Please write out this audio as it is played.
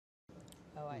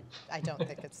Oh, I don't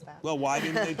think it's that. Well, why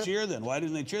didn't they cheer then? Why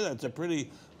didn't they cheer that? It's a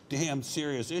pretty damn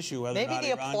serious issue. Maybe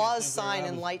the applause sign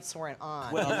and lights weren't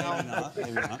on. Well, maybe not.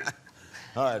 Maybe not.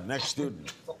 All right, next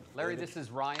student. Larry, this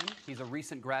is Ryan. He's a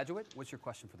recent graduate. What's your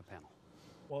question for the panel?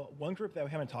 Well, one group that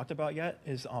we haven't talked about yet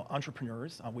is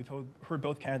entrepreneurs. We've heard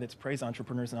both candidates praise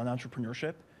entrepreneurs and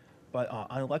entrepreneurship, but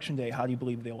on Election Day, how do you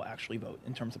believe they will actually vote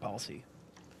in terms of policy?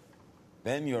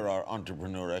 Ben, you're our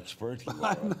entrepreneur expert.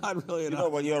 I'm not really.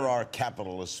 Well, you're our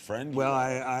capitalist friend. Well,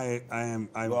 I'm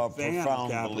a fan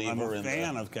of capitalism. I'm a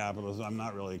fan the... of capitalism. I'm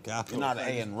not really a capitalist. You're not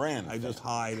Ayn Rand. I just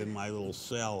hide in my little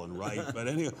cell and write. But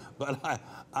anyway,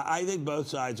 I think both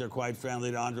sides are quite friendly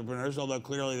to entrepreneurs, although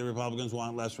clearly the Republicans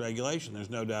want less regulation.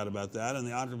 There's no doubt about that. And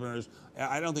the entrepreneurs,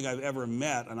 I don't think I've ever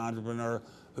met an entrepreneur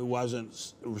who wasn't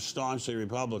staunchly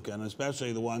Republican,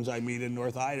 especially the ones I meet in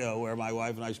North Idaho, where my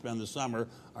wife and I spend the summer,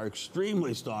 are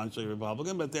extremely staunchly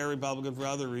Republican, but they're Republican for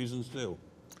other reasons, too.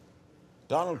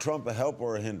 Donald Trump a help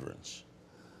or a hindrance?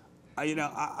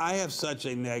 I have such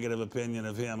a negative opinion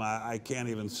of him, I can't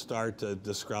even start to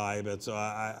describe it, so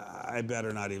I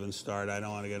better not even start. I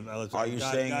don't want to get... Are you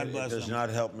saying it does not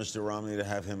help Mr. Romney to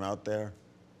have him out there?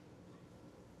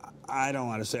 I don't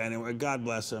want to say anyway. God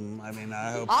bless him. I mean,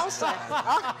 I hope. I'll say.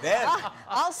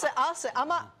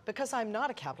 Because I'm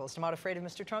not a capitalist. I'm not afraid of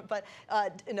Mr. Trump. But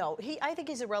no, I think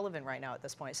he's irrelevant right now at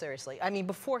this point. Seriously. I mean,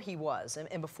 before he was,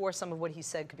 and before some of what he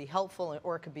said could be helpful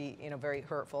or it could be, very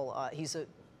hurtful. He's a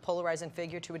polarizing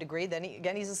figure to a degree. Then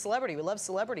again, he's a celebrity. We love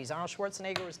celebrities. Arnold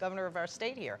Schwarzenegger was governor of our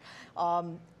state here.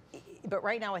 But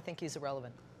right now, I think he's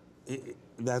irrelevant.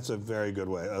 That's a very good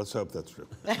way. Let's hope that's true.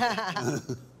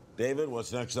 David,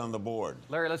 what's next on the board?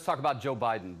 Larry, let's talk about Joe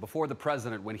Biden. Before the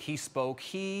president, when he spoke,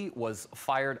 he was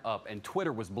fired up, and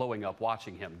Twitter was blowing up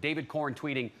watching him. David Corn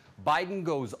tweeting, Biden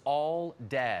goes all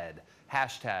dad.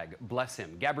 Hashtag bless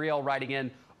him. Gabrielle writing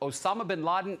in, Osama bin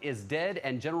Laden is dead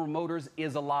and General Motors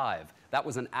is alive. That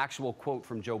was an actual quote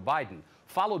from Joe Biden.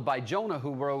 Followed by Jonah,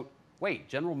 who wrote, wait,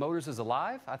 General Motors is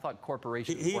alive? I thought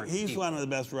corporations weren't. He's one of the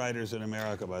best writers in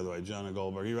America, by the way, Jonah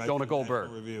Goldberg. He writes Jonah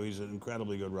Goldberg. Review. He's an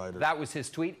incredibly good writer. That was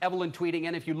his tweet. Evelyn tweeting,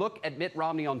 and if you look at Mitt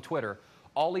Romney on Twitter,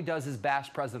 all he does is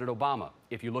bash President Obama.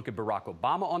 If you look at Barack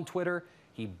Obama on Twitter,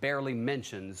 he barely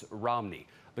mentions Romney.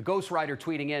 The ghostwriter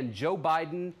tweeting in, Joe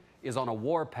Biden is on a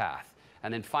war path.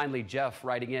 And then finally, Jeff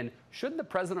writing in, shouldn't the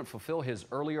president fulfill his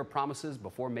earlier promises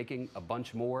before making a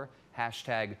bunch more?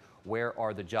 Hashtag where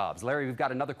are the jobs? Larry, we've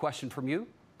got another question from you,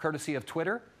 courtesy of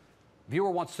Twitter. Viewer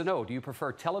wants to know, do you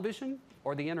prefer television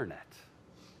or the internet?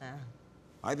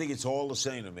 I think it's all the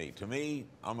same to me. To me,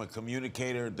 I'm a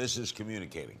communicator. This is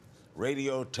communicating.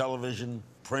 Radio, television,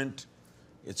 print,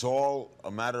 it's all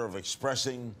a matter of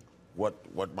expressing what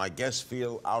my guests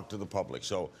feel out to the public.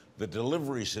 So the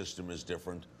delivery system is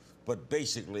different, but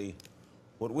basically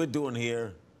what we're doing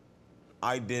here,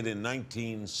 I did in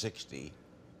 1960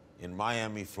 in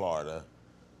Miami, Florida.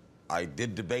 I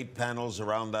did debate panels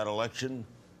around that election.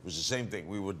 It was the same thing.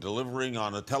 We were delivering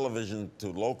on a television to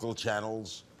local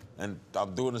channels, and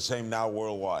I'm doing the same now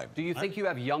worldwide. Do you think you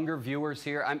have younger viewers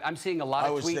here? I'm seeing a lot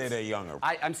of tweets. I would say they're younger.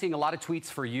 I'm seeing a lot of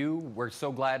tweets for you. We're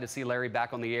so glad to see Larry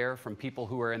back on the air from people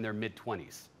who are in their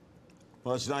mid-20s.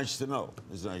 Well, it's nice to know.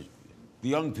 It's nice. The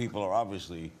young people are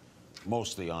obviously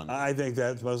mostly on. I think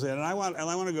that's mostly, and I want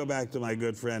to go back to my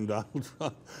good friend Donald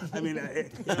Trump. I mean, I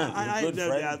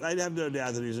have no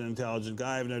doubt that he's an intelligent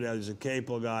guy. I have no doubt he's a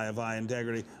capable guy of high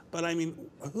integrity. But I mean,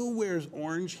 who wears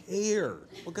orange hair?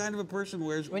 What kind of a person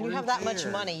wears orange hair? When you have that much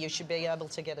money, you should be able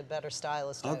to get a better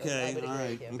stylist. Okay, all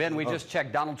right. Ben, we just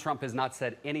checked. Donald Trump has not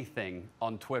said anything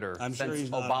on Twitter since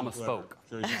Obama spoke.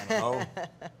 I'm sure he's not. Oh.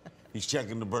 He's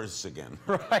checking the births again.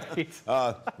 Right.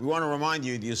 We want to remind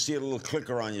you, you see a little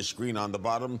clicker on your screen on the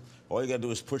bottom. All you got to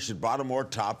do is push it bottom or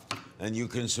top, and you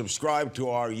can subscribe to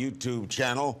our YouTube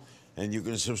channel. And you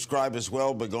can subscribe as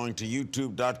well by going to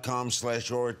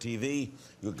youtube.com/OraTV.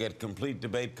 You'll get complete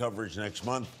debate coverage next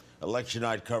month, election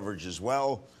night coverage as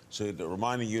well. So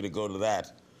reminding you to go to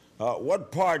that.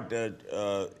 What part,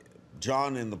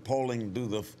 John, in the polling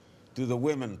do the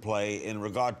women play in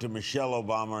regard to Michelle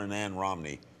Obama and Ann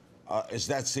Romney? Is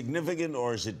that significant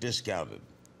or is it discounted?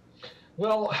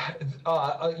 Well,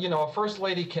 a first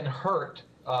lady can hurt,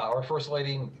 or a first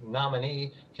lady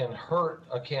nominee can hurt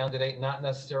a candidate, not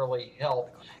necessarily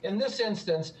help. In this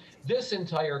instance, this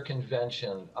entire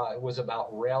convention was about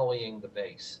rallying the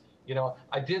base.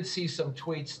 I did see some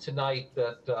tweets tonight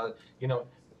that,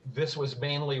 this was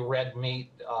mainly red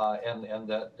meat and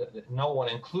that no one,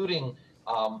 including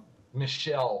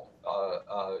Michelle,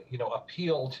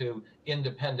 appeal to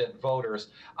independent voters.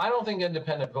 I don't think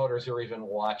independent voters are even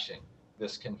watching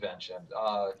this convention.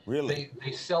 Really?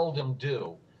 They seldom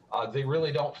do. They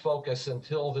really don't focus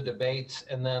until the debates,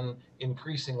 and then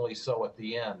increasingly so at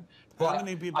the end. But how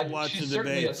many people watch the she's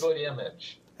certainly debates? a good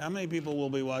image. How many people will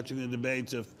be watching the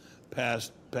debates if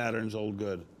past patterns hold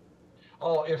good?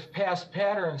 Oh, if past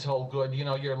patterns hold good, you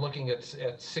know, you're looking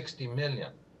at 60 million.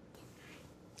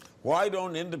 Why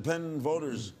don't independent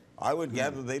voters, I would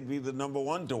gather they'd be the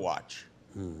 #1 to watch.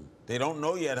 They don't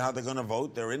know yet how they're going to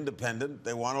vote. They're independent.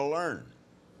 They want to learn.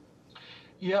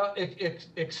 Yeah,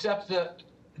 except that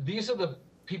these are the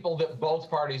people that both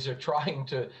parties are trying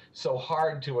to so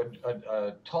hard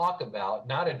to talk about,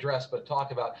 not address, but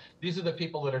talk about. These are the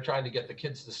people that are trying to get the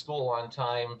kids to school on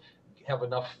time, have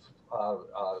enough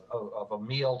of a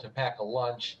meal to pack a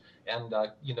lunch, and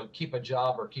you know, keep a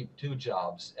job or keep 2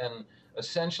 jobs. And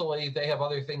essentially, they have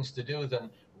other things to do than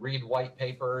read white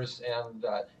papers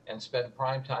and spend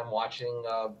prime time watching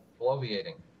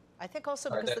bloviating. I think also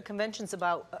because the conventions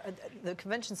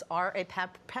are a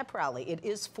pep rally. It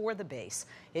is for the base.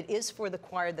 It is for the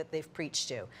choir that they've preached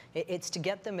to. It's to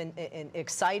get them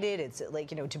excited. It's like,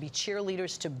 you know, to be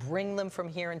cheerleaders, to bring them from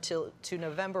here until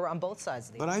November on both sides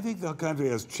of the. But I think the country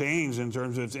has changed in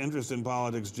terms of its interest in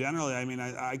politics generally. I mean,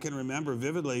 I can remember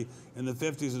vividly in the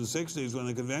 50s and 60s when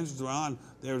the conventions were on,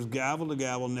 there was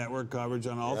gavel-to-gavel network coverage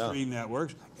on all 3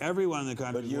 networks. Everyone in the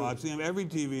country was watching them. Every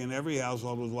TV in every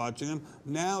household was watching them.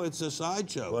 Now it's a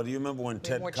sideshow. Well, do you remember when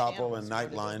Ted Koppel and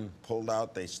Nightline pulled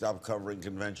out? They stopped covering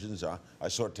conventions. I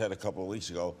saw Ted a couple of weeks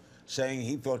ago saying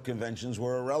he thought conventions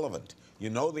were irrelevant. You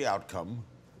know the outcome.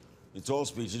 It's all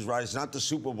speeches, right? It's not the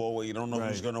Super Bowl where you don't know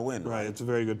who's going to win. Right, it's a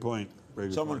very good point.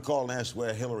 Someone called and asked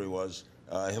where Hillary was.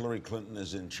 Hillary Clinton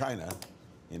is in China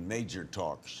in major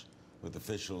talks with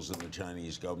officials in the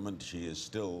Chinese government. She is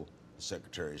still the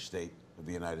Secretary of State of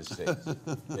the United States.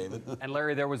 David? And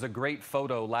Larry, there was a great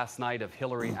photo last night of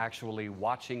Hillary actually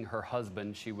watching her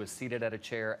husband. She was seated at a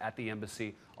chair at the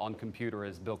embassy on computer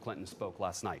as Bill Clinton spoke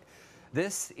last night.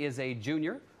 This is a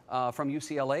junior from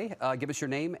UCLA. Give us your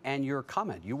name and your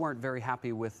comment. You weren't very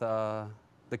happy with the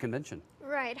convention.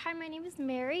 Right. Hi, my name is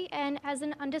Mary, and as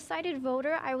an undecided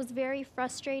voter, I was very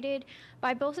frustrated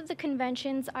by both of the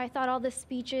conventions. I thought all the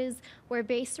speeches were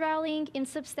base rallying,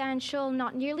 insubstantial,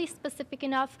 not nearly specific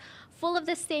enough, full of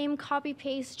the same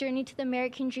copy-paste journey to the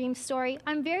American dream story.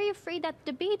 I'm very afraid that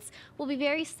debates will be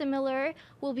very similar,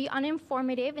 will be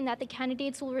uninformative, and that the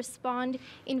candidates will respond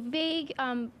in vague,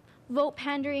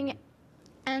 vote-pandering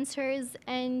answers,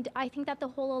 and I think that the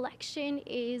whole election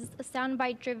is a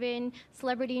soundbite-driven,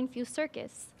 celebrity-infused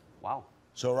circus. Wow.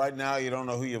 So right now you don't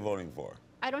know who you're voting for?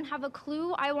 I don't have a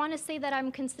clue. I want to say that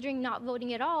I'm considering not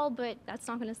voting at all, but that's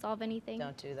not going to solve anything.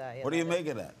 Don't do that. Yeah, what do you make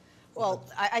of that? Well,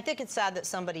 I think it's sad that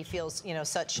somebody feels, you know,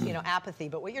 such, you know, apathy.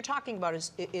 But what you're talking about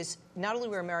is not only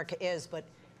where America is, but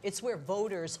it's where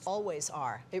voters always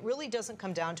are. It really doesn't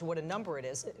come down to what a number it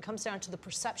is. It comes down to the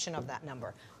perception of that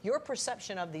number. Your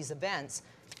perception of these events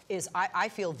is, I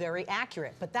feel, very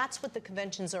accurate. But that's what the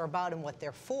conventions are about and what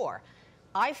they're for.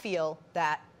 I feel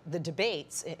that the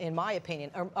debates, in my opinion,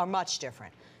 are much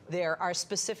different. There are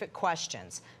specific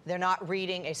questions. They're not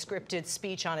reading a scripted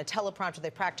speech on a teleprompter they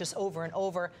practice over and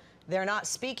over. They're not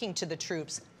speaking to the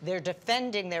troops. They're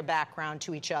defending their background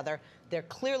to each other. They're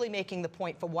clearly making the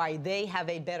point for why they have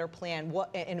a better plan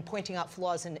and pointing out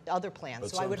flaws in other plans.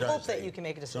 But so I would hope that you can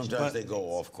make a decision. Sometimes they go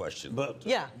off question. But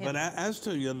as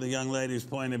to the young lady's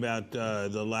point about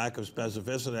the lack of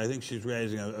specificity, I think she's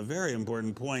raising a very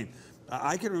important point.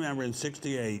 I can remember in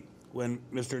 '68 when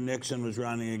Mr. Nixon was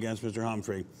running against Mr.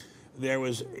 Humphrey, there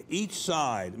was, each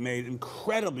side made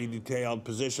incredibly detailed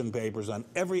position papers on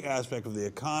every aspect of the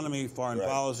economy, foreign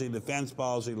policy, defense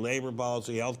policy, labor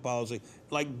policy, health policy,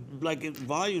 like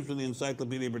volumes from the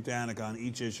Encyclopedia Britannica on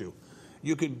each issue.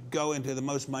 You could go into the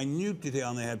most minute detail,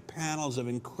 and they had panels of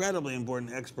incredibly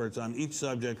important experts on each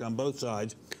subject on both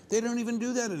sides. They don't even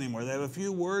do that anymore. They have a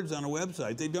few words on a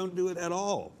website. They don't do it at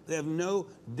all. They have no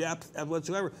depth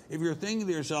whatsoever. If you're thinking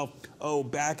to yourself, oh,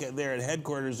 back there at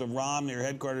headquarters of Romney or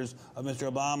headquarters of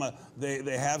Mr. Obama,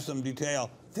 they have some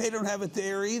detail. They don't have it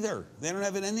there either. They don't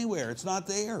have it anywhere. It's not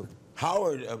there.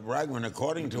 Howard Bragman,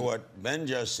 according to what Ben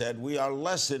just said, we are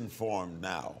less informed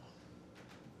now.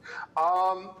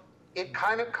 It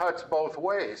kind of cuts both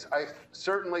ways. I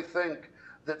certainly think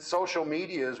that social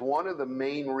media is one of the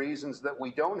main reasons that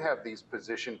we don't have these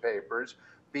position papers,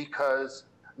 because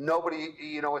nobody,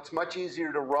 you know, it's much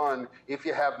easier to run if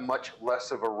you have much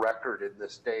less of a record in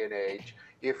this day and age.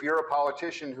 If you're a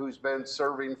politician who's been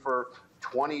serving for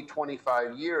 20,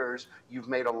 25 years, you've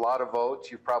made a lot of votes,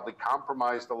 you've probably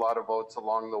compromised a lot of votes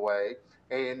along the way,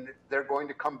 and they're going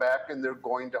to come back and they're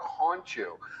going to haunt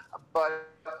you. But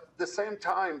at the same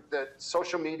time that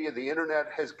social media, the internet,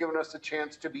 has given us a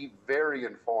chance to be very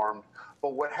informed,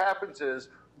 But what happens is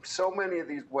so many of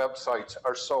these websites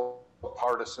are so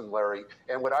partisan, Larry.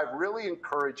 And what I really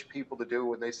encourage people to do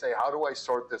when they say, how do I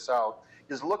sort this out,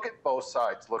 is look at both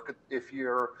sides. Look at, if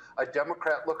you're a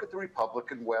Democrat, look at the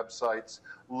Republican websites.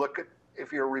 Look at,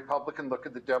 if you're a Republican, look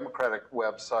at the Democratic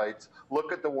websites.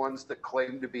 Look at the ones that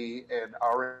claim to be and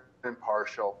are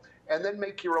impartial, and then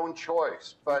make your own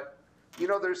choice. But, you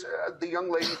know, there's the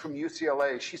young lady from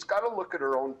UCLA. She's got to look at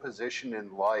her own position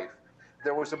in life.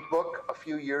 There was a book a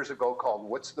few years ago called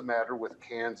What's the Matter with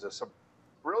Kansas? A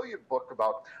brilliant book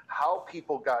about how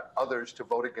people got others to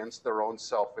vote against their own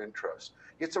self-interest.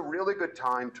 It's a really good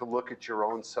time to look at your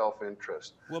own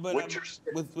self-interest. Well, but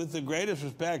with the greatest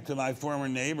respect to my former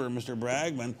neighbor, Mr.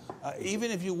 Bragman,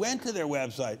 even if you went to their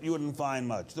website, you wouldn't find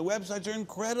much. The websites are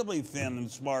incredibly thin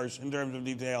and sparse in terms of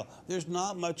detail. There's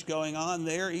not much going on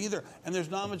there either. And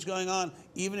there's not much going on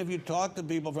even if you talk to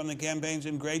people from the campaigns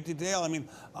in great detail. I mean,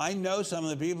 I know some of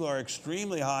the people who are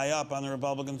extremely high up on the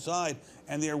Republican side,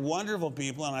 and they're wonderful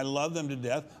people, and I love them to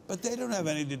death, but they don't have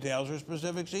any details or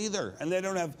specifics either. And they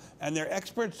don't have, and their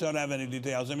experts don't have any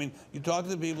details. I mean, you talk to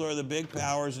the people who are the big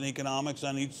powers in economics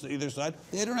on either side,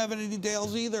 they don't have any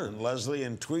details either. And Leslie,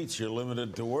 in tweets, you're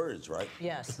limited to words, right?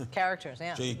 Yes, characters,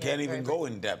 yeah. So you can't even go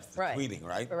in depth tweeting,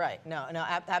 right? Right, no,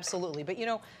 absolutely. But, you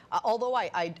know, although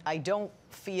I don't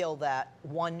feel that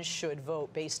one should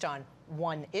vote based on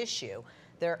one issue,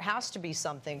 there has to be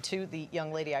something to the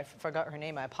young lady, I forgot her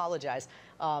name, I apologize,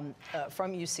 from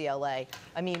UCLA.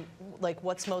 I mean, like,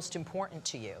 what's most important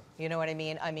to you? You know what I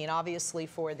mean? I mean, obviously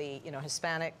for the, you know,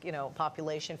 Hispanic, you know,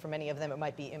 population, for many of them, it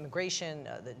might be immigration,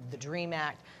 the DREAM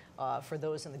Act. For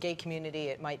those in the gay community,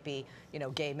 it might be, you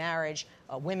know, gay marriage.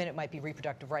 Women, it might be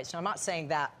reproductive rights. Now, I'm not saying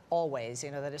that always.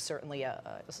 You know, that is certainly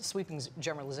a sweeping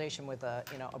generalization with a,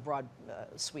 you know, a broad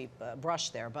sweep brush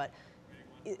there. But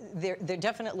there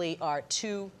definitely are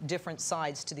two different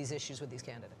sides to these issues with these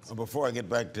candidates. Well, before I get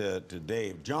back to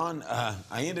Dave, John,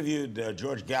 I interviewed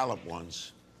George Gallup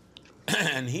once,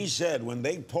 and he said when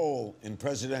they poll in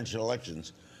presidential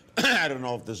elections, I don't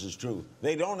know if this is true,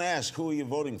 they don't ask who are you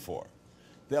voting for.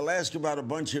 They'll ask about a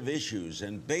bunch of issues,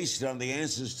 and based on the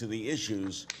answers to the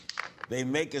issues, they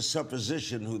make a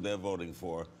supposition who they're voting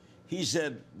for. He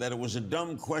said that it was a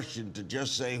dumb question to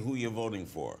just say who you're voting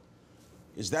for.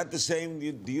 Is that the same?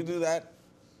 Do you do that?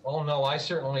 Oh, no, I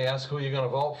certainly ask who you're going to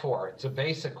vote for. It's a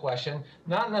basic question,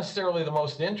 not necessarily the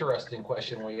most interesting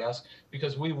question we ask,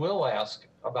 because we will ask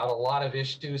about a lot of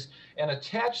issues and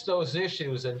attach those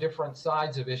issues and different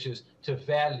sides of issues to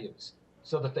values,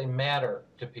 so that they matter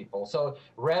to people. So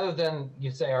rather than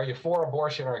you say, are you for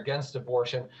abortion or against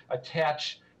abortion,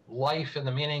 attach life and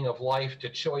the meaning of life to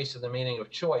choice and the meaning of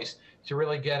choice to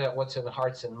really get at what's in the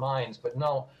hearts and minds. But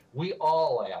no, we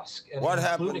all ask, and what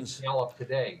including happens, Gallup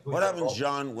today. What happens,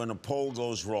 John, when a poll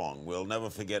goes wrong? We'll never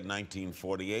forget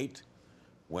 1948,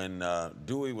 when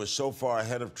Dewey was so far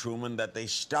ahead of Truman that they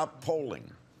stopped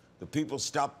polling. The people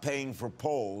stopped paying for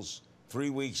polls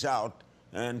 3 weeks out,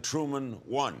 and Truman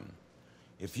won.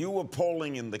 If you were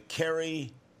polling in the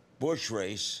Kerry-Bush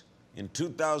race in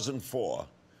 2004,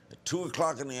 at 2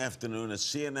 o'clock in the afternoon at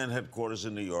CNN headquarters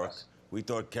in New York, we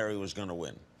thought Kerry was going to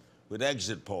win. With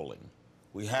exit polling,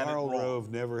 we had it wrong. Karl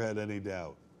Rove never had any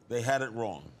doubt. They had it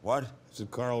wrong. What? So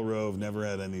Karl Rove never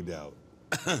had any doubt.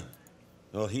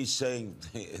 Well, he's saying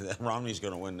that Romney's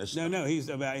going to win this. No, he had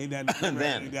never had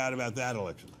any doubt about that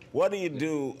election. What do you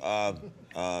do,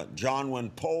 John, when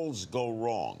polls go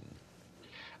wrong?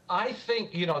 I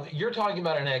think, you know, you're talking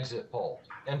about an exit poll.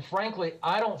 And frankly,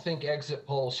 I don't think exit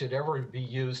polls should ever be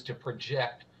used to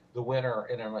project the winner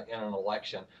in an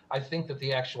election. I think that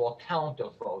the actual count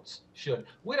of votes should.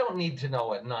 We don't need to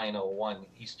know at 9:01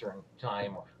 Eastern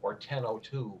time or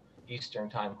 10:02 Eastern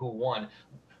time who won.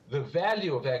 The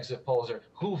value of exit polls are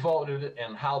who voted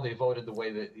and how they voted the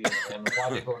way that, and why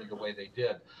they voted the way they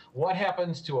did. What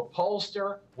happens to a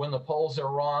pollster when the polls are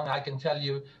wrong? I can tell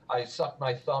you, I suck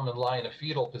my thumb and lie in a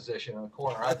fetal position in the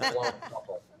corner. I've blown a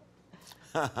couple.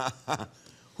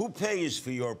 Who pays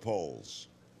for your polls?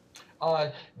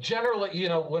 Generally, you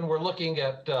know, when we're looking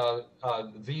at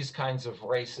these kinds of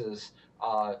races,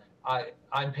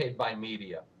 I'm paid by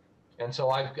media. And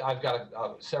so I've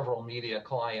got several media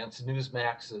clients.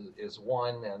 Newsmax is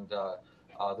one, and the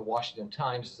Washington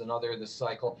Times is another this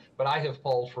cycle. But I have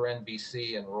polled for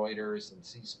NBC and Reuters and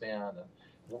C-SPAN and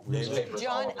newspapers.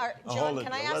 John,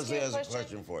 can I ask Leslie you a has a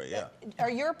question for you. Yeah. Are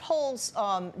your polls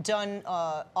done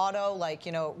auto, like,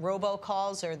 you know,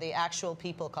 robocalls, or the actual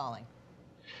people calling?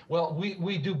 Well,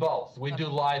 we do both. We do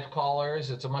live callers.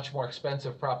 It's a much more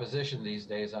expensive proposition these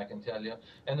days, I can tell you.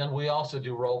 And then we also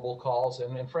do robocalls.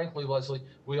 And frankly, Leslie,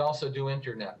 we also do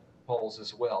internet polls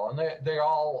as well, and they're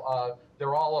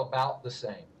all about the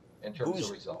same in terms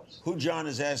of results. Who, John,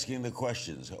 is asking the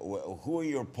questions? Who are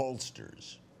your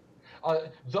pollsters?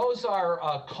 Those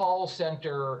are call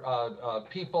center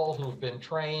people who've been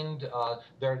trained.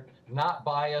 They're not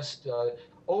biased.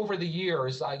 Over the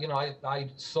years, I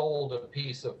sold a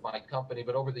piece of my company,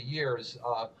 but over the years,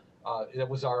 it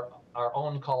was our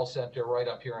own call center right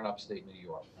up here in upstate New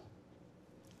York.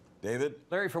 David?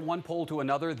 Larry, from one poll to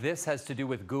another, this has to do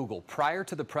with Google. Prior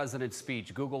to the president's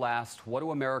speech, Google asked, what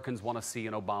do Americans want to see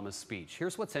in Obama's speech?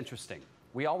 Here's what's interesting.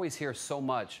 We always hear so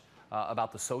much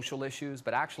about the social issues,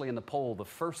 but actually in the poll, the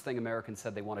first thing Americans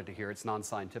said they wanted to hear, it's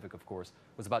non-scientific, of course,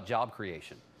 was about job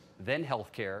creation, then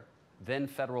healthcare, then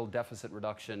federal deficit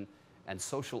reduction, and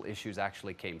social issues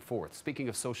actually came forth. Speaking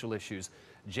of social issues,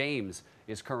 James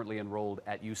is currently enrolled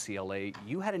at UCLA.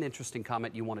 You had an interesting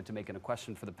comment you wanted to make in a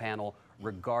question for the panel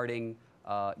regarding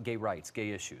gay rights,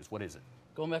 gay issues. What is it?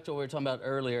 Going back to what we were talking about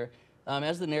earlier,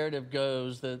 as the narrative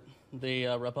goes that the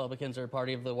Republicans are a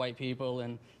party of the white people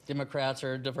and Democrats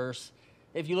are diverse,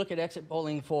 if you look at exit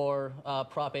polling for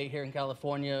Prop 8 here in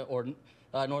California or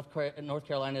North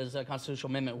Carolina's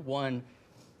Constitutional Amendment 1,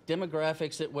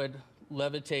 demographics that would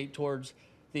levitate towards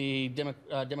the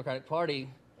Democratic Party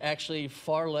actually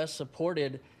far less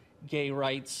supported gay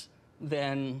rights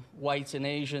than whites and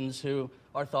Asians who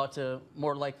are thought to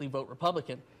more likely vote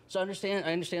Republican. So I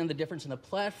understand the difference in the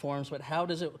platforms, but how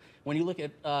does it, when you look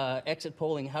at exit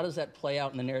polling, how does that play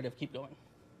out in the narrative keep going?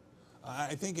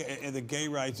 I think the gay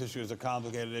rights issue is a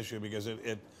complicated issue because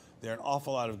there are an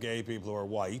awful lot of gay people who are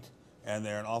white, and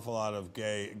there are an awful lot of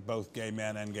both gay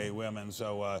men and gay women.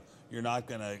 So you're not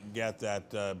going to get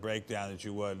that breakdown that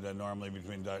you would normally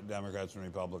between Democrats and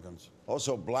Republicans.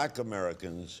 Also, black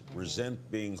Americans resent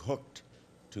being hooked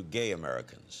to gay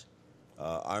Americans.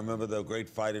 I remember the great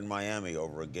fight in Miami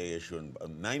over a gay issue, and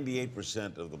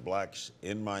 98% of the blacks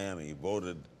in Miami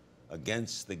voted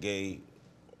against the gay.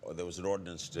 There was an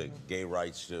ordinance to gay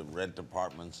rights to rent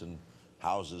apartments and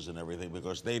houses and everything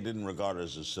because they didn't regard it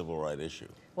as a civil rights issue.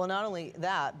 Well, not only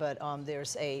that, but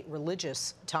there's a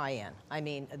religious tie-in. I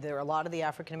mean, there are a lot of the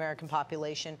African-American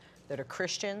population that are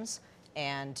Christians,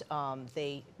 and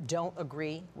they don't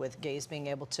agree with gays being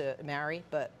able to marry,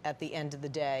 but at the end of the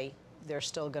day, they're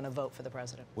still going to vote for the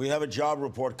president. We have a job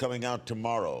report coming out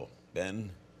tomorrow,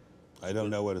 Ben. I don't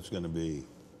know what it's going to be.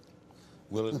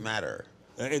 Will it matter?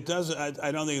 It does.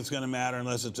 I don't think it's going to matter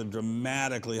unless it's a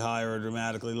dramatically higher or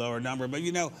dramatically lower number. But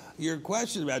you know, your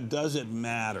question about does it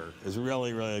matter is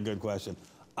really, really a good question.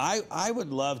 I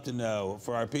would love to know,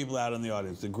 for our people out in the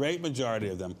audience, the great majority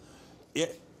of them,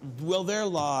 will their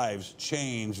lives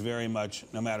change very much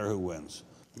no matter who wins?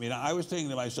 I mean, I was thinking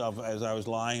to myself as I was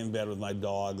lying in bed with my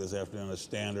dog this afternoon, a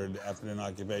standard afternoon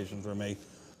occupation for me,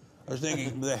 I was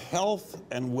thinking the health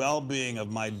and well-being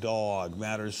of my dog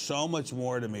matters so much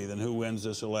more to me than who wins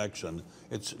this election.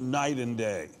 It's night and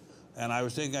day. And I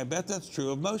was thinking, I bet that's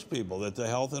true of most people, that the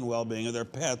health and well-being of their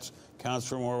pets counts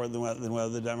for more than whether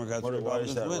the Democrats or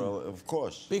Republicans win. Well, of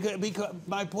course. Because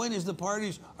my point is the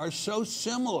parties are so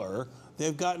similar,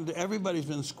 they've gotten to, everybody's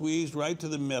been squeezed right to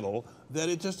the middle, that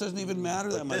it just doesn't even matter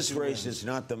that much. This race is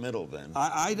not the middle, then.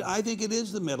 I think it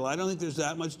is the middle. I don't think there's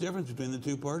that much difference between the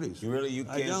two parties. You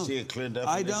can't see a clear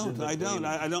definition?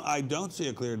 I don't see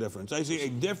a clear difference. I see a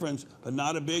difference, but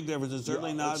not a big difference, and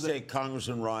certainly not. Let's take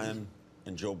Congressman Ryan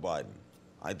and Joe Biden.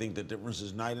 I think the difference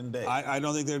is night and day. I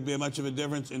don't think there'd be much of a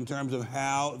difference in terms of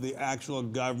how the actual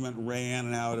government ran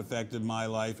and how it affected my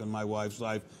life and my wife's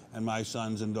life and my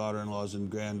sons and daughter-in-laws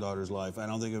and granddaughter's life. I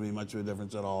don't think it'd be much of a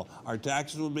difference at all. Our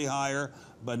taxes would be higher,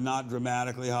 but not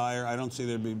dramatically higher. I don't see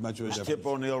there'd be much of a difference. Tip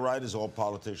O'Neill right? Is all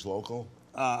politics local?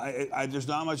 There's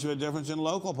not much of a difference in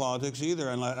local politics either,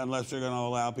 unless they're going to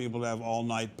allow people to have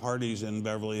all-night parties in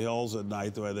Beverly Hills at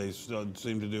night, the way they still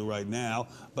seem to do right now.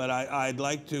 But I'd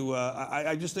like to,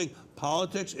 I just think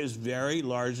politics is very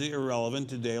largely irrelevant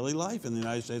to daily life in the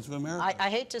United States of America. I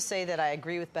hate to say that I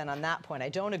agree with Ben on that point. I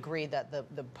don't agree that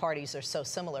the parties are so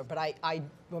similar, but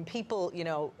when people,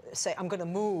 say, I'm going to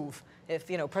move if,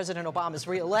 President Obama is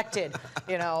reelected,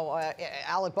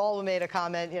 Alec Baldwin made a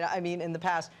comment, in the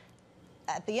past.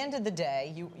 At the end of the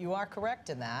day, you are correct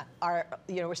in that.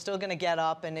 We're still going to get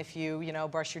up, and if you,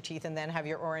 brush your teeth and then have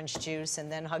your orange juice and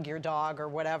then hug your dog or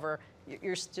whatever,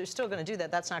 you're still going to do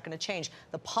that. That's not going to change.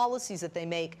 The policies that they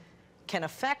make can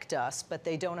affect us, but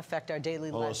they don't affect our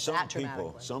daily lives that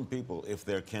dramatically. Some people, if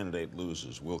their candidate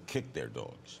loses, will kick their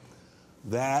dogs.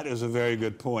 That is a very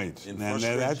good point. And there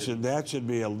should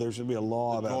be a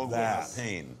law about that.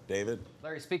 Pain, David.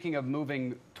 Larry, speaking of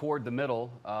moving toward the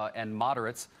middle and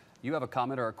moderates, You have a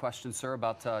comment or a question, sir,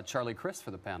 about Charlie Crist for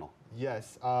the panel.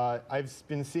 Yes, I've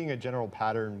been seeing a general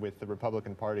pattern with the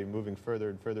Republican Party moving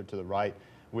further and further to the right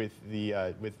with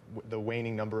the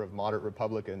waning number of moderate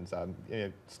Republicans.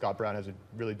 Scott Brown has a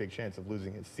really big chance of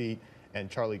losing his seat,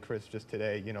 and Charlie Crist just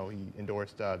today, he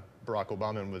endorsed Barack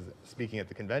Obama and was speaking at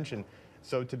the convention.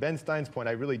 So to Ben Stein's point,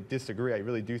 I really disagree. I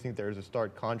really do think there is a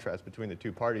stark contrast between the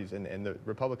two parties, and the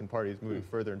Republican Party is moving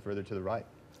further and further to the right.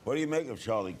 What do you make of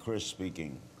Charlie Crist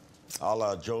speaking, a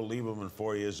la Joe Lieberman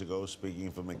 4 years ago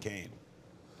speaking for McCain?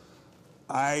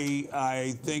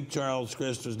 I think Charles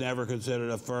Crist was never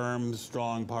considered a firm,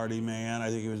 strong party man. I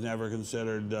think he was never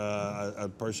considered a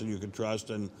person you could trust,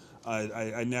 and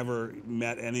I never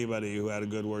met anybody who had a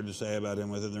good word to say about him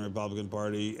within the Republican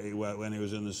Party when he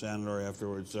was in the Senate or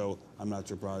afterwards, so I'm not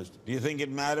surprised. Do you think it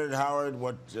mattered, Howard,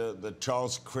 what the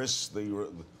Charles Crist,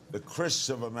 the Crists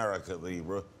of America,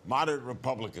 the moderate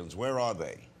Republicans, where are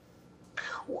they?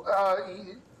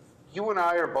 You and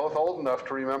I are both old enough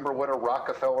to remember what a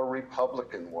Rockefeller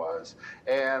Republican was,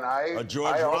 and a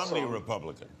George Romney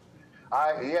Republican.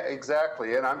 Yeah,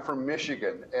 exactly, and I'm from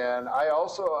Michigan, and I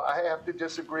have to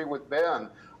disagree with Ben,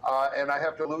 and I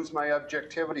have to lose my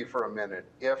objectivity for a minute.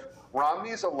 If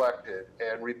Romney's elected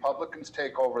and Republicans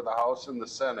take over the House and the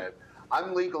Senate,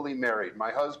 I'm legally married.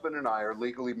 My husband and I are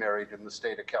legally married in the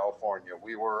state of California.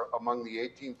 We were among the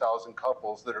 18,000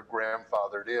 couples that are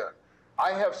grandfathered in.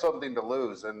 I have something to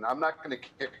lose, and I'm not going to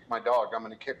kick my dog. I'm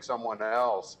going to kick someone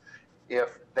else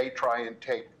if they try and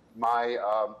take my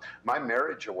my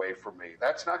marriage away from me.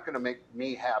 That's not going to make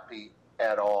me happy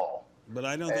at all. But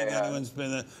I don't think anyone's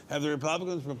been. Have the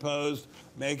Republicans proposed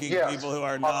making people who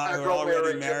are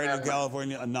already married in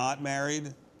California not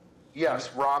married? Yes,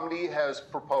 Romney has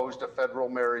proposed a federal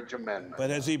marriage amendment.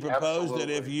 But has he proposed that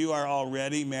if you are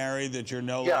already married, that you're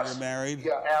no longer married?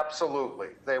 Yeah, absolutely.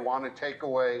 They want to take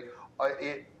away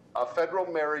a federal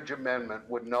marriage amendment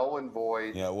would null and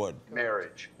void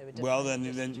marriage. Well, then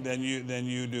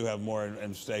you do have more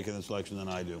at stake in this election than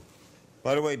I do.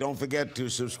 By the way, don't forget to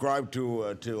subscribe to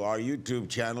our YouTube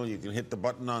channel. You can hit the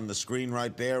button on the screen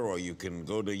right there, or you can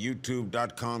go to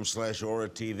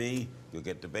youtube.com/OraTV. You'll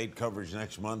get debate coverage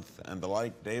next month and the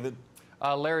like. David?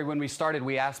 Larry, when we started,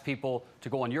 we asked people to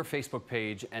go on your Facebook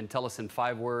page and tell us in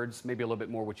 5 words, maybe a little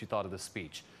bit more, what you thought of the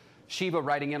speech. Shiva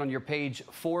writing in on your page,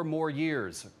 4 more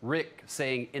years. Rick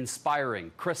saying,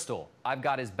 inspiring. Crystal, I've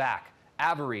got his back.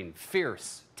 Averine,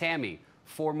 fierce. Tammy,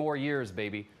 4 more years,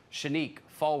 baby. Shanique,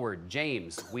 forward.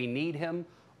 James, we need him,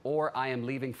 or I am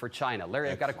leaving for China. Larry,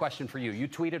 I've got a question for you. You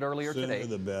tweeted earlier today,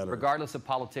 regardless of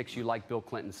politics, you like Bill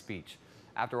Clinton's speech.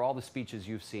 After all the speeches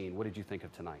you've seen, what did you think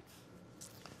of tonight's?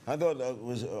 I thought it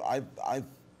was,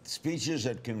 speeches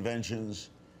at conventions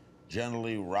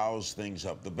generally rouse things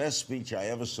up. The best speech I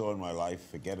ever saw in my life,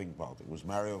 forgetting politics, was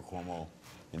Mario Cuomo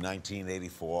in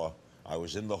 1984. I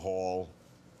was in the hall.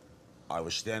 I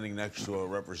was standing next to a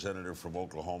representative from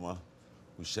Oklahoma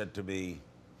who said to me,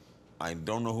 I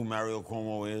don't know who Mario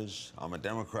Cuomo is. I'm a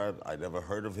Democrat. I'd never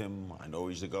heard of him. I know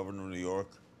he's the governor of New York.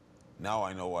 Now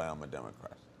I know why I'm a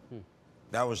Democrat.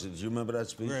 That was, did you remember that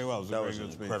speech? Very well. That was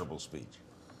an incredible speech.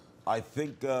 I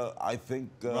think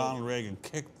Ronald Reagan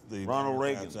kicked the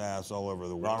Democrats' ass all over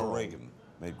the world. Ronald Reagan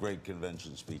made great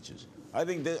convention speeches. I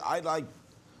think that I like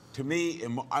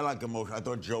emotion. I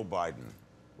thought Joe Biden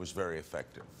was very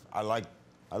effective. I like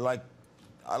that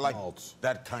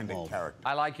kind of character.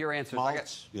 I like your answers. I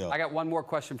got one more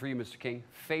question for you, Mr. King.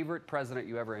 Favorite president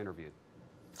you ever interviewed?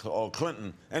 Oh,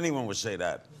 Clinton. Anyone would say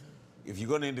that. If you're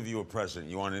going to interview a president,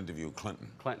 you want to interview Clinton.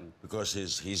 Clinton. Because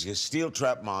he's a steel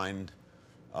trap mind.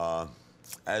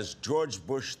 As George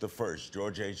Bush the First,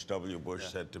 George H.W. Bush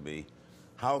said to me,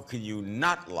 how can you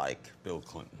not like Bill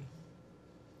Clinton?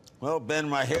 Well,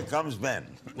 Ben, here comes Ben.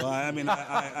 Well, I mean,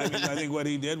 I think what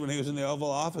he did when he was in the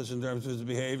Oval Office in terms of his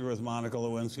behavior with Monica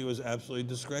Lewinsky was absolutely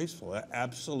disgraceful.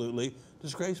 Absolutely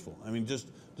disgraceful. I mean, just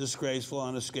disgraceful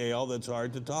on a scale that's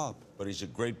hard to top. But he's a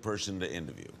great person to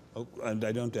interview. Oh, and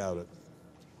I don't doubt it.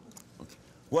 Okay.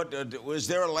 What was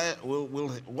there a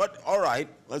what? All right,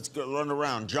 let's go run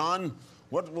around. John,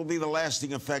 what will be the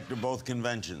lasting effect of both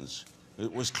conventions?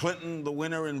 Was Clinton the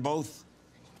winner in both?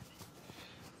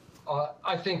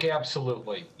 I think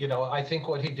absolutely. You know, I think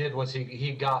what he did was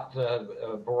he got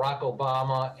Barack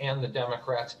Obama and the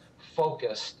Democrats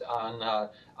focused on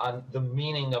the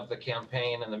meaning of the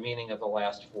campaign and the meaning of the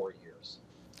last 4 years.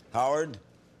 Howard?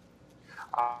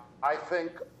 I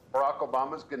think Barack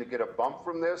Obama's going to get a bump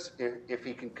from this. If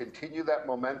he can continue that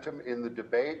momentum in the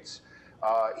debates,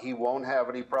 he won't have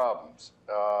any problems.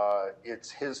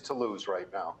 It's his to lose right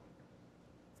now.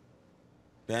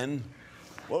 Ben?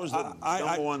 What was the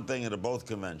number one thing at both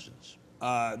conventions?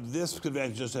 This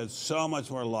convention just had so much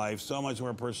more life, so much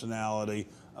more personality.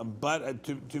 But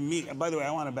to me, by the way,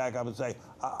 I want to back up and say,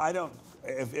 I don't.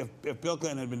 If Bill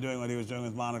Clinton had been doing what he was doing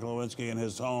with Monica Lewinsky in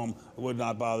his home, it would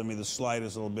not bother me the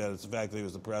slightest little bit. It's the fact that he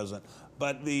was the president.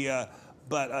 But the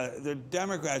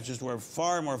Democrats just were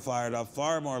far more fired up,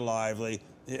 far more lively.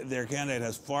 Their candidate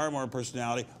has far more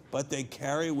personality, but they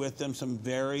carry with them some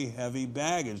very heavy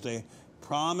baggage. They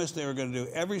promised they were going to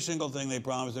do every single thing they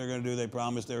promised they were going to do. They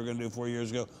promised they were going to do 4 years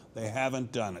ago. They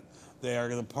haven't done it. They are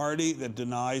the party that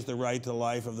denies the right to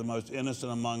life of the most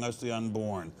innocent among us, the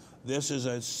unborn. This is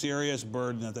a serious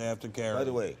burden that they have to carry. By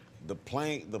the way, the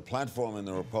platform in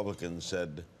the Republicans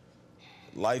said,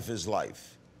 life is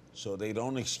life. So they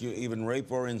don't excuse even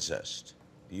rape or incest.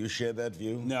 Do you share that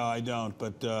view? No, I don't.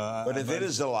 But if it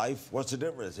is a life, what's the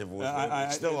difference? If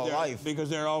it's still a life. Because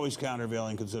there are always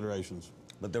countervailing considerations.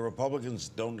 But the Republicans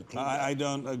don't include that. I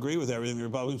don't agree with everything the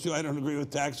Republicans do. I don't agree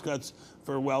with tax cuts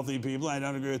for wealthy people. I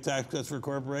don't agree with tax cuts for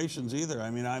corporations either. I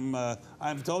mean,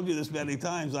 I've told you this many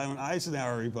times. I'm an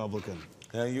Eisenhower Republican.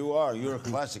 Yeah, you are. You're a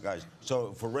classic guy.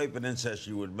 So for rape and incest,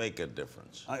 you would make a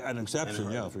difference. An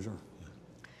exception, yeah, for sure.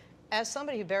 As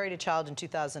somebody who buried a child in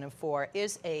 2004,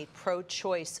 is a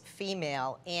pro-choice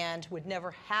female and would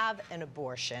never have an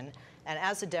abortion, and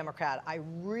as a Democrat, I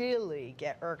really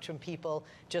get irked when people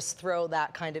just throw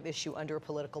that kind of issue under a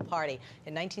political party.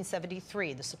 In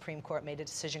 1973, the Supreme Court made a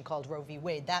decision called Roe v.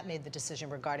 Wade. That made the decision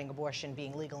regarding abortion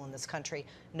being legal in this country.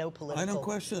 No political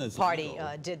party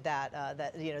did that.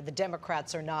 The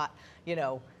Democrats are not,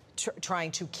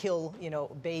 trying to kill,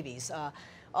 babies.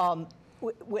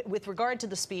 With regard to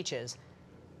the speeches,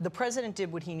 the president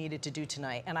did what he needed to do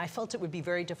tonight, and I felt it would be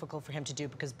very difficult for him to do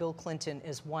because Bill Clinton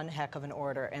is one heck of an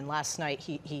orator, and last night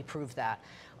he proved that.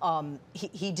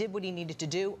 He did what he needed to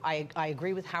do. I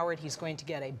agree with Howard, he's going to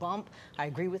get a bump. I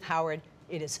agree with Howard,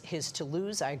 it is his to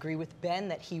lose. I agree with Ben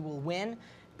that he will win,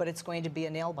 but it's going to be a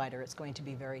nail-biter. It's going to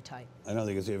be very tight. I don't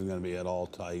think it's even going to be at all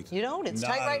tight. You don't? It's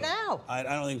tight right now. I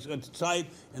don't think so. It's tight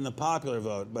in the popular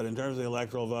vote, but in terms of the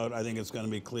electoral vote, I think it's going to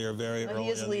be clear very early. He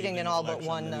is leading in all but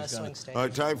one swing state. All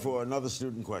right, time for another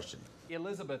student question.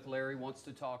 Elizabeth, Larry, wants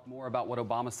to talk more about what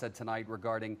Obama said tonight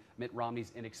regarding Mitt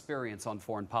Romney's inexperience on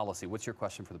foreign policy. What's your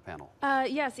question for the panel?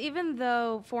 Yes, even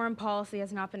though foreign policy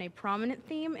has not been a prominent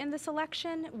theme in this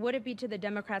election, would it be to the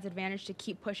Democrats' advantage to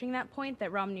keep pushing that point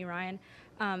that Romney-Ryan,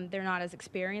 they're not as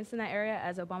experienced in that area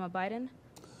as Obama-Biden?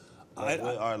 All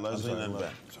right, Leslie and then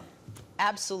Ben.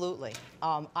 Absolutely.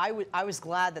 I was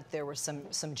glad that there were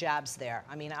some jabs there.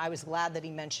 I mean, I was glad that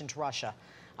he mentioned Russia.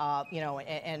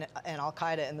 And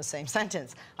Al-Qaeda in the same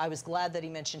sentence. I was glad that he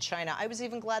mentioned China. I was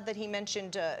even glad that he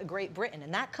mentioned Great Britain.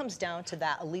 And that comes down to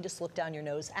that elitist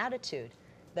look-down-your-nose attitude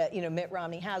that, Mitt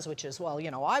Romney has, which is, well,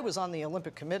 I was on the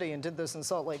Olympic Committee and did this in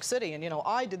Salt Lake City, and,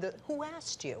 I did this. Who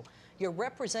asked you? You're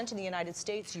representing the United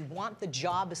States. You want the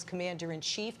job as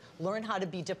commander-in-chief. Learn how to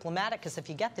be diplomatic, because if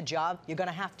you get the job, you're going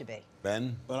to have to be.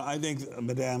 Ben? Well, I think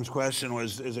Madame's question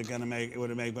was, would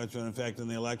it make much of an effect in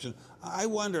the election? I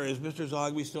wonder, is Mr.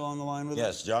 Zogby still on the line with us?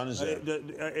 Yes, John is there.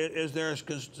 Is there a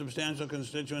substantial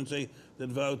constituency that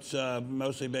votes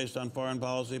mostly based on foreign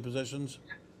policy positions?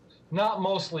 Not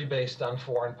mostly based on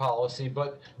foreign policy,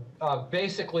 but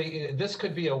basically this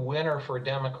could be a winner for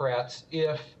Democrats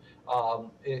if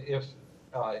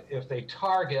they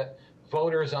target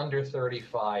voters under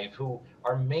 35 who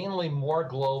are mainly more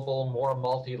global, more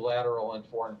multilateral in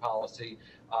foreign policy,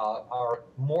 are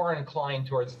more inclined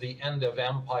towards the end of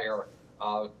empire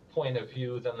point of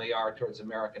view than they are towards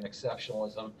American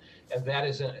exceptionalism. And that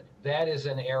is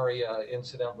an area,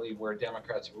 incidentally, where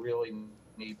Democrats really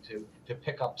need to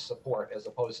pick up support as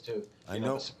opposed to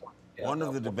support. One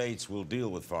of the debates will deal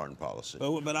with foreign policy.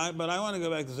 But I want to go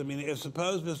back to this. I mean,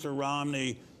 suppose Mr.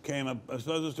 Romney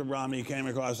came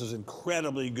across as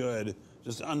incredibly good,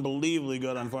 just unbelievably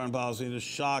good on foreign policy, and just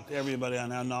shocked everybody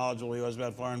on how knowledgeable he was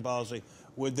about foreign policy.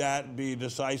 Would that be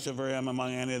decisive for him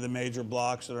among any of the major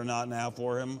blocs that are not now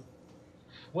for him?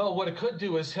 Well, what it could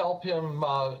do is help him,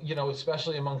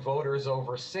 especially among voters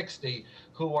over 60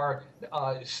 who are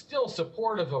still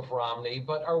supportive of Romney,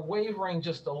 but are wavering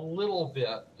just a little bit,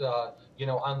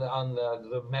 on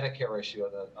the Medicare issue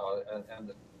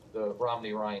and the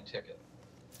Romney-Ryan ticket.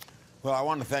 Well, I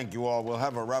want to thank you all. We'll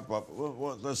have a wrap-up.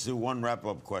 Let's do one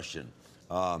wrap-up question.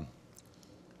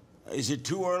 Is it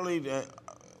too early?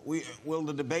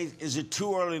 Is it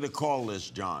too early to call this,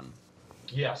 John?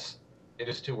 Yes, it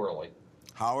is too early.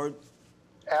 Howard?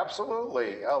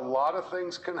 Absolutely. A lot of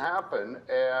things can happen,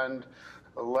 and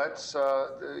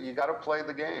you got to play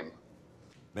the game.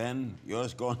 Ben,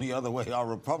 yours going the other way. Our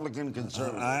Republican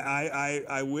conservative.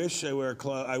 I wish they were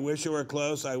close. I wish it were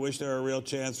close. I wish there were a real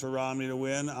chance for Romney to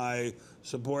win. I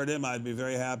support him. I'd be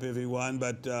very happy if he won,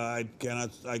 but I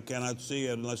cannot see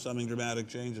it unless something dramatic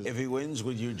changes. If he wins,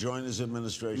 would you join his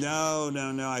administration? No.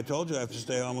 I told you I have to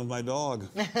stay home with my dog.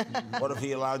 What if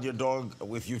he allowed your dog,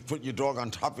 if you put your dog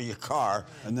on top of your car?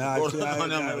 No, I would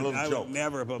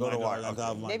never put my dog on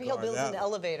top of my car. Maybe he'll build an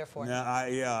elevator for him.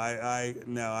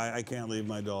 I can't leave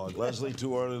my dog. Leslie,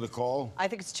 too early to call? I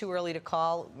think it's too early to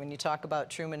call. When you talk about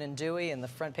Truman and Dewey, and the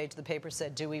front page of the paper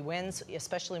said Dewey wins,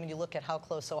 especially when you look at how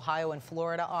close Ohio and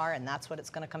Florida are, and that's what it's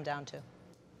going to come down to.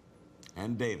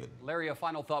 And David. Larry, a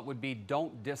final thought would be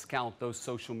don't discount those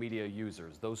social media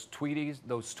users. Those tweeters,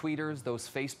 those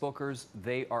Facebookers,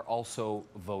 they are also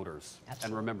voters. Absolutely.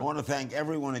 And remember, I want to thank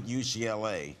everyone at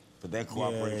UCLA for their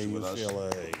cooperation with us.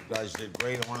 UCLA. You guys did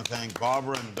great. I want to thank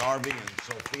Barbara and Darby and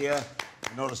Sophia.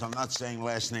 Notice I'm not saying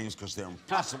last names because they're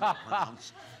impossible to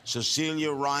pronounce.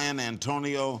 Cecilia, Ryan,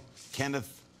 Antonio,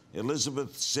 Kenneth,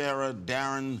 Elizabeth, Sarah,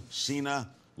 Darren, Sina,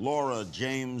 Laura,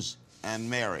 James, and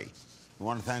Mary. We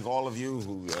want to thank all of you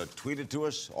who tweeted to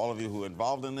us, all of you who are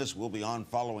involved in this. We'll be on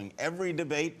following every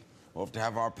debate. We'll have to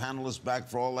have our panelists back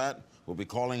for all that. We'll be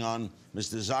calling on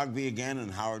Mr. Zogby again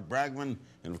and Howard Bragman,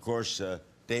 and of course,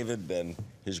 David and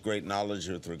his great knowledge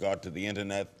with regard to the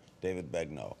internet, David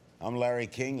Begnaud. I'm Larry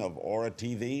King of Aura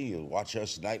TV. You'll watch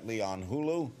us nightly on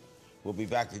Hulu. We'll be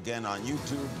back again on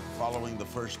YouTube following the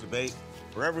first debate.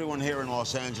 For everyone here in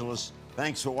Los Angeles,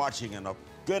 thanks for watching and a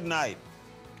good night.